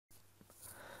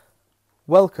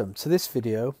Welcome to this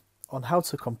video on how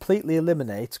to completely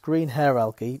eliminate green hair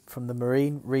algae from the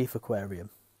marine reef aquarium.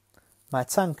 My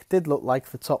tank did look like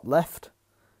the top left,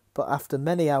 but after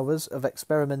many hours of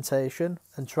experimentation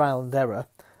and trial and error,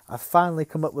 I've finally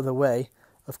come up with a way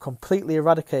of completely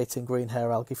eradicating green hair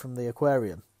algae from the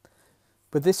aquarium.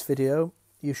 With this video,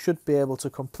 you should be able to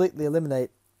completely eliminate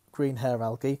green hair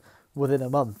algae within a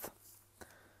month.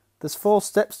 There's 4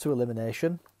 steps to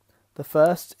elimination. The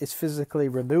first is physically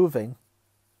removing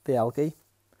the algae.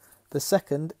 The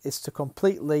second is to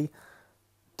completely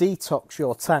detox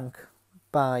your tank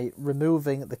by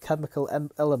removing the chemical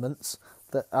elements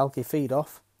that algae feed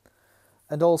off.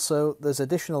 And also there's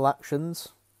additional actions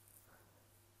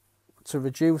to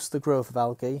reduce the growth of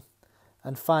algae.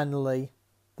 And finally,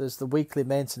 there's the weekly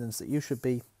maintenance that you should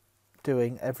be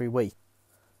doing every week.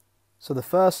 So the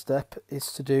first step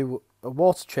is to do a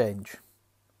water change.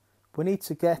 We need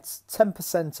to get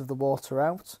 10% of the water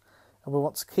out, and we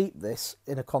want to keep this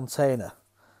in a container.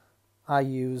 I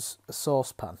use a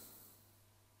saucepan.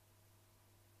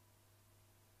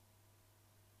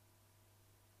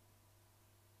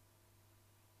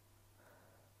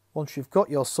 Once you've got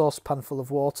your saucepan full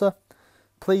of water,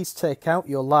 please take out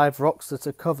your live rocks that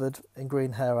are covered in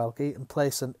green hair algae and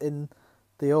place them in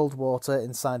the old water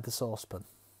inside the saucepan.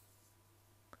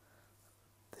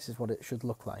 This is what it should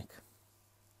look like.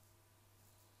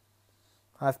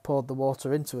 I've poured the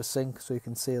water into a sink so you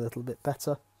can see a little bit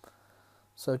better.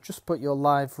 So just put your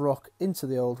live rock into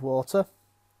the old water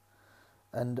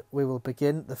and we will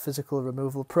begin the physical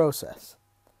removal process.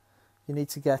 You need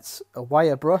to get a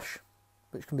wire brush,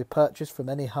 which can be purchased from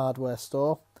any hardware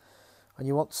store, and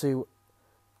you want to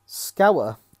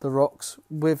scour the rocks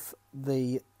with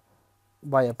the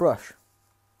wire brush.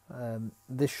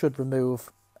 This should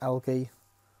remove algae,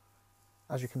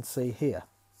 as you can see here.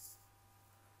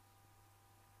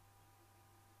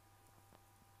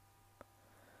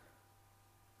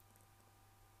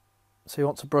 So you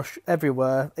want to brush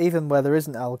everywhere, even where there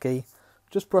isn't algae.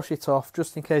 Just brush it off,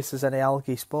 just in case there's any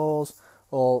algae spores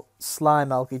or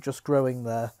slime algae just growing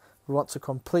there. We want to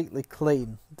completely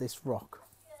clean this rock.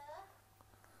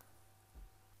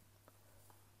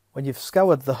 When you've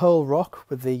scoured the whole rock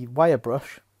with the wire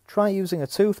brush, try using a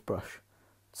toothbrush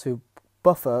to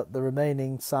buffer the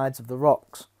remaining sides of the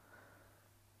rocks.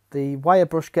 The wire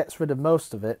brush gets rid of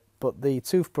most of it, but the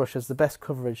toothbrush has the best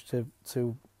coverage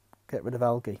to get rid of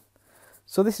algae.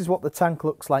 So this is what the tank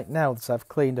looks like now that I've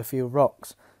cleaned a few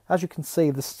rocks. As you can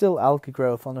see, there's still algae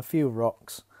growth on a few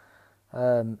rocks,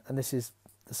 and this is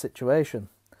the situation.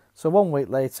 So 1 week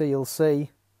later you'll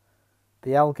see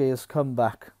the algae has come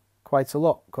back quite a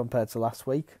lot compared to last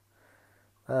week.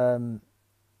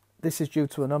 This is due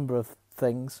to a number of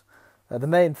things. The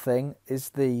main thing is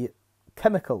the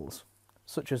chemicals,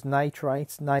 such as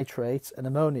nitrite, nitrate and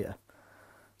ammonia.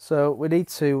 So we need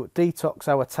to detox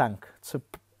our tank to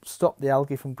stop the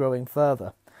algae from growing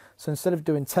further. So instead of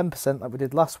doing 10% like we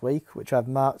did last week, which I've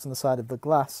marked on the side of the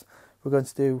glass, we're going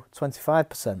to do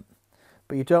 25%.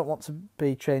 But you don't want to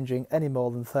be changing any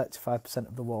more than 35%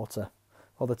 of the water,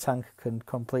 or the tank can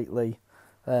completely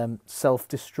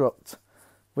self-destruct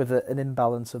with an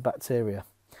imbalance of bacteria.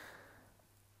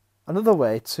 Another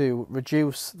way to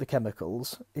reduce the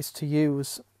chemicals is to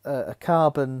use a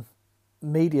carbon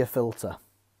media filter,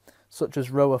 such as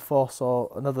Roa Foss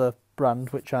or another brand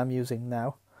which I'm using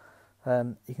now.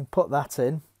 You can put that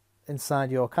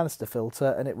inside your canister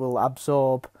filter and it will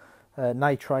absorb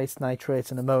nitrite,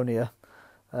 nitrate and ammonia,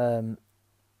 and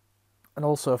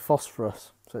also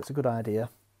phosphorus, so it's a good idea.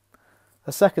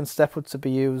 A second step would to be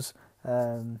use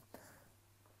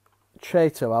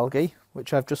chaeto algae,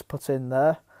 which I've just put in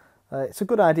there. It's a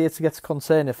good idea to get a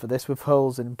container for this with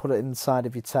holes in and put it inside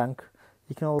of your tank.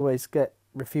 You can always get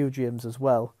refugiums as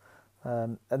well.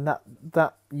 And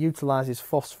that utilises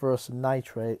phosphorus and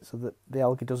nitrate so that the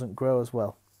algae doesn't grow as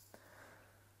well.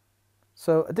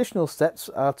 So additional steps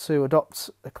are to adopt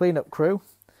a cleanup crew.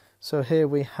 So here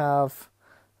we have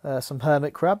some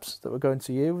hermit crabs that we're going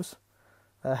to use.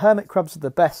 Hermit crabs are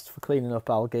the best for cleaning up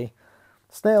algae.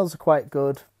 Snails are quite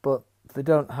good, but they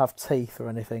don't have teeth or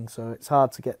anything, so it's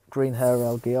hard to get green hair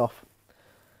algae off.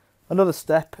 Another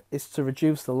step is to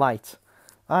reduce the light.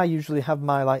 I usually have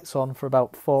my lights on for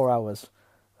about 4 hours.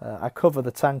 I cover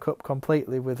the tank up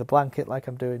completely with a blanket like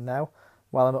I'm doing now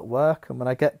while I'm at work, and when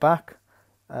I get back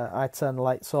I turn the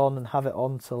lights on and have it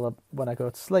on till when I go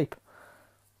to sleep.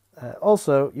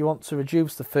 Also, you want to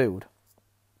reduce the food.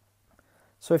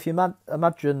 So if you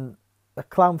imagine a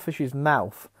clownfish's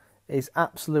mouth is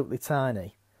absolutely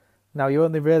tiny. Now you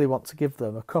only really want to give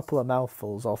them a couple of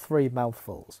mouthfuls or 3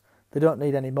 mouthfuls. They don't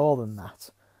need any more than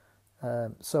that.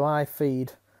 So I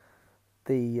feed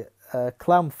the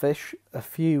clownfish a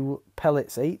few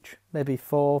pellets each, maybe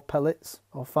 4 pellets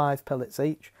or 5 pellets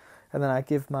each, and then I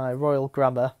give my royal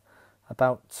grabber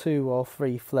about 2 or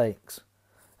 3 flakes.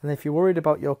 And if you're worried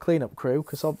about your cleanup crew,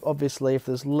 because obviously if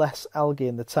there's less algae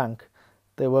in the tank,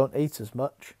 they won't eat as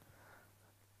much,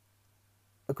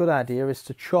 a good idea is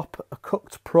to chop a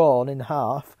cooked prawn in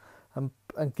half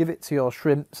and give it to your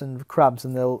shrimps and crabs,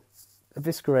 and they'll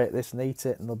eviscerate this and eat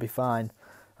it, and they'll be fine.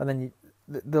 And then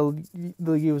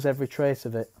they'll use every trace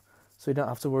of it, so you don't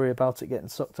have to worry about it getting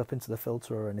sucked up into the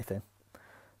filter or anything.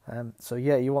 So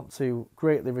yeah, you want to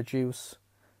greatly reduce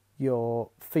your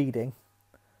feeding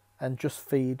and just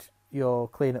feed your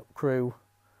cleanup crew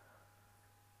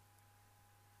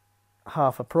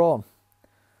half a prawn.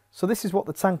 So this is what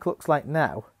the tank looks like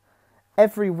now.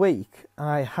 Every week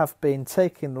I have been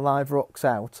taking the live rocks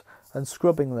out and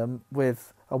scrubbing them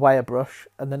with a wire brush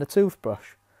and then a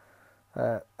toothbrush,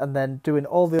 and then doing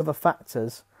all the other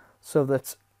factors so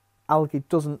that algae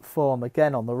doesn't form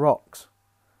again on the rocks.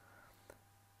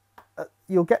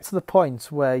 You'll get to the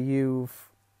point where you've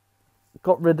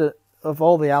got rid of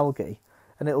all the algae,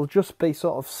 and it'll just be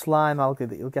sort of slime algae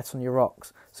that you'll get on your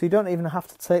rocks. So you don't even have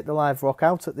to take the live rock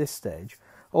out at this stage.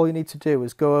 All you need to do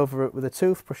is go over it with a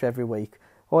toothbrush every week,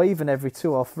 or even every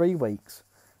 2 or 3 weeks.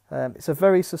 It's a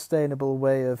very sustainable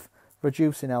way of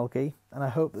reducing algae, and I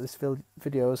hope that this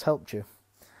video has helped you.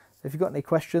 If you've got any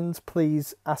questions,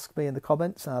 please ask me in the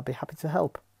comments and I'll be happy to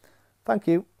help. Thank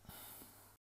you.